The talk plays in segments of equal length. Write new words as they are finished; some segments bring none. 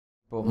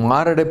இப்போ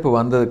மாரடைப்பு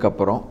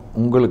வந்ததுக்கப்புறம்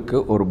உங்களுக்கு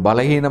ஒரு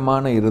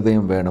பலகீனமான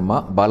இருதயம் வேணுமா,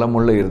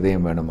 பலமுள்ள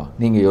இருதயம் வேணுமா?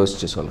 நீங்கள்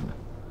யோசித்து சொல்லுங்கள்.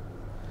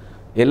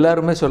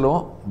 எல்லாருமே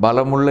சொல்லுவோம்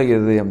பலமுள்ள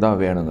இருதயம் தான்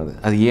வேணுங்கிறது.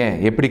 அது ஏன்,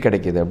 எப்படி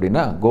கிடைக்கிது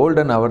அப்படின்னா,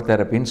 கோல்டன் ஹவர்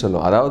தெரப்பின்னு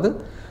சொல்லுவோம். அதாவது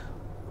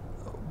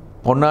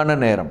பொன்னான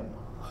நேரம்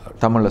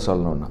தமிழில்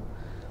சொல்லணுன்னா,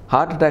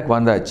 ஹார்ட் அட்டாக்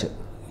வந்தாச்சு,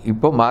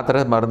 இப்போ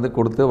மாத்திரை மருந்து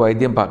கொடுத்து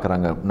வைத்தியம்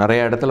பார்க்குறாங்க,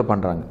 நிறைய இடத்துல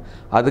பண்ணுறாங்க.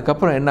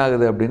 அதுக்கப்புறம் என்ன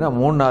ஆகுது அப்படின்னா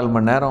 3-4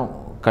 மணி நேரம்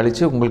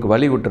கழித்து உங்களுக்கு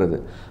வலி விட்டுறது.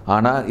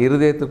 ஆனால்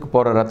இருதயத்துக்கு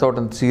போகிற ரத்த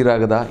ஓட்டம்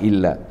சீராகுதா?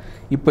 இல்லை.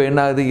 இப்போ என்ன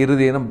ஆகுது,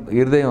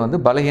 இருதயம் வந்து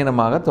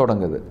பலகீனமாக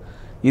தொடங்குது.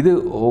 இது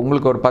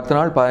உங்களுக்கு ஒரு 10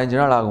 நாள்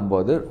 15 நாள்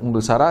ஆகும்போது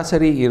உங்களுக்கு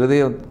சராசரி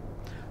இருதயம்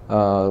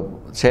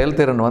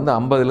செயல்திறன் வந்து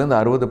 50லேருந்து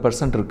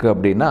 60% இருக்குது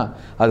அப்படின்னா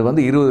அது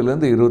வந்து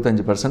 20லேருந்து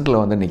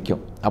 25% வந்து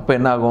நிற்கும். அப்போ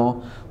என்ன ஆகும்,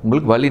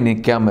 உங்களுக்கு வலி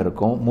நிற்காமல்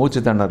இருக்கும்,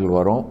 மூச்சு திணறல்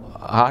வரும்,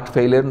 ஹார்ட்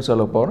ஃபெயிலியர்னு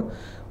சொல்ல போகிற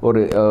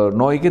ஒரு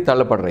நோய்க்கு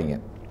தள்ளப்படுறீங்க.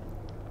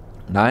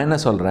 நான் என்ன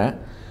சொல்கிறேன்,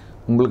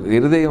 உங்களுக்கு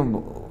இருதயம்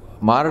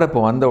மாரடைப்பு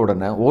வந்த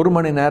உடனே 1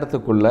 மணி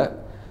நேரத்துக்குள்ளே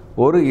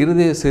ஒரு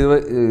இருதய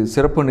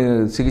சிறப்பு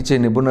சிகிச்சை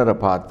நிபுணரை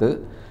பார்த்து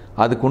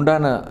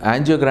அதுக்குண்டான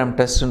ஆஞ்சியோகிராம்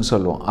டெஸ்ட்டுன்னு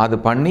சொல்லுவோம், அது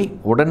பண்ணி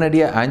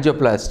உடனடியாக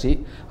ஆஞ்சியோபிளாஸ்டி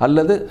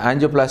அல்லது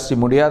ஆஞ்சியோபிளாஸ்டி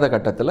முடியாத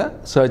கட்டத்தில்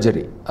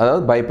சர்ஜரி,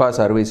 அதாவது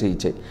பைபாஸ் அறுவை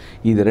சிகிச்சை,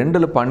 இது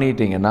 2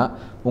 பண்ணிட்டீங்கன்னா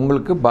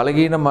உங்களுக்கு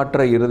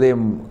பலகீனமற்ற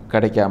இருதயம்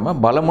கிடைக்காம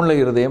பலமுள்ள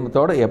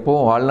இருதயத்தோடு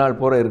எப்போவும் வாழ்நாள்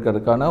பூரா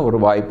இருக்கிறதுக்கான ஒரு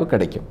வாய்ப்பு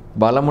கிடைக்கும்.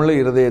 பலமுள்ள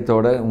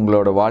இருதயத்தோடு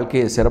உங்களோட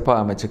வாழ்க்கையை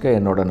சிறப்பாக அமைச்சுக்க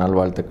என்னோட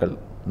நல்வாழ்த்துக்கள்.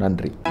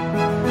 நன்றி.